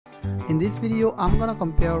In this video, I'm gonna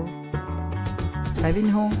compare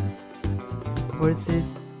Fabinho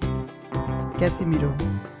versus Casemiro,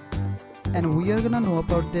 and we are gonna know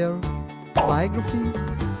about their biography,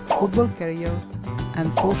 football career,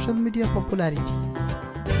 and social media popularity.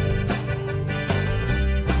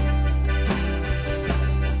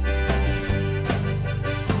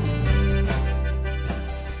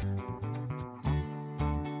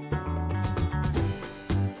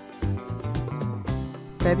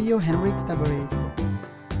 Fabinho Henrique Tavares,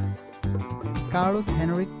 Carlos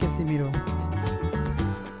Henrique Casemiro,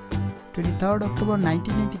 23rd October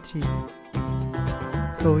 1993,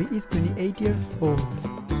 so he is 28 years old.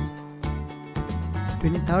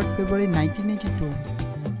 23rd February 1982,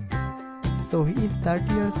 so he is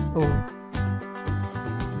 30 years old.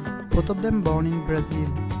 Both of them born in Brazil.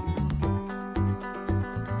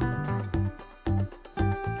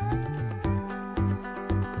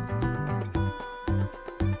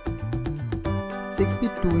 Six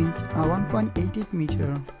feet 2 inch or 1.88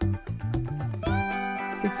 meter,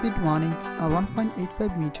 6 feet 1 inch or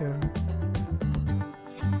 1.85 meter.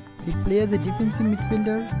 He plays as a defensive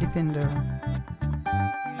midfielder, defender.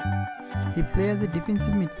 He plays as a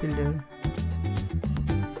defensive midfielder.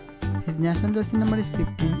 His national jersey number is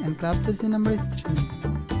 15 and club jersey number is 3.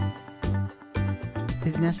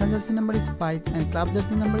 His national jersey number is 5 and club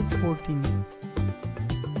jersey number is 14.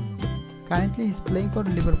 Currently he is playing for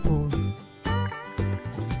Liverpool.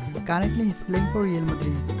 Currently he is playing for Real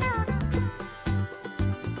Madrid.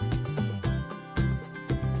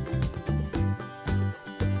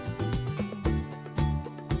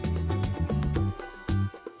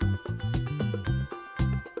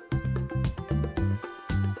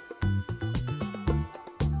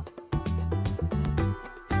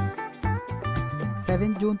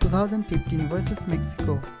 June 2015 versus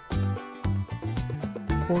Mexico.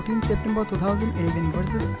 14 September 2011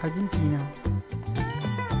 versus Argentina.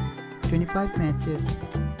 25 matches,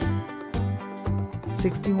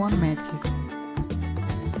 61 matches.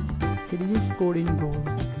 He didn't score in goal.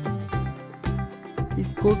 He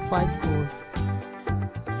scored 5 goals,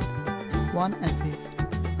 1 assist,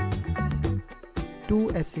 2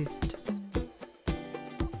 assists.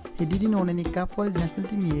 He didn't own any cup for his national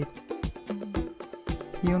team yet.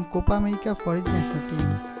 He won Copa America for his national team.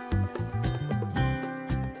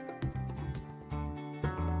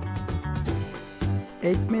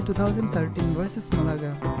 8 May 2013 versus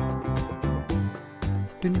Malaga.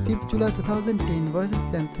 25th July 2010 versus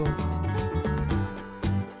Santos.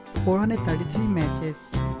 433 matches,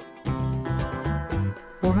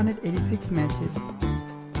 486 matches,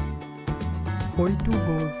 42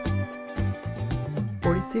 goals,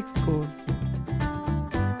 46 goals,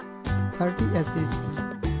 30 assists,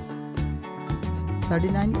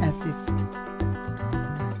 39 assists.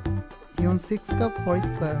 He won 6 cups for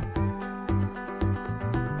his club.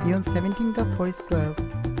 He won 17 cups for his club.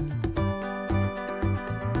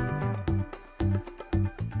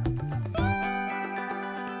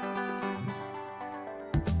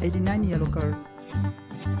 '89 yellow card,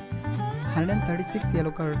 136 yellow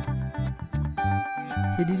card.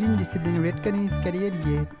 He didn't receive any red card in his career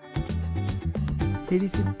yet. He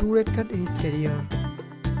received 2 red cards in his career.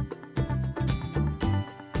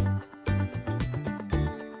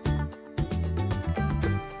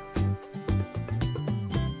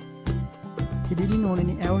 He didn't own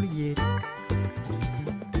any award yet.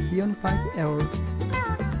 He won 5 awards.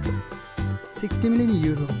 60 million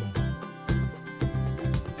euro,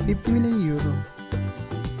 50 million euro.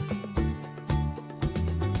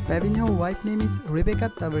 Fabinho's wife name is Rebecca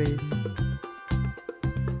Tavares,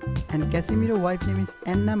 and Casemiro's wife name is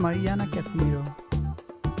Anna Mariana Casemiro.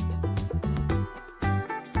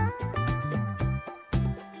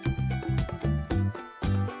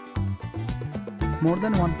 More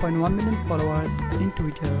than 1.1 million followers in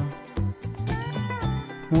Twitter.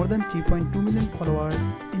 More than 3.2 million followers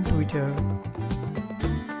in Twitter.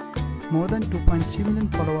 More than 2.3 million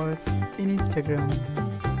followers in Instagram.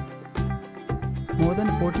 More than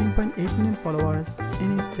 14.8 million followers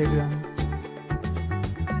in Instagram.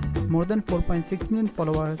 More than 4.6 million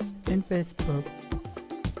followers in Facebook.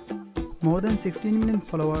 More than 16 million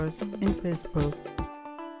followers in Facebook.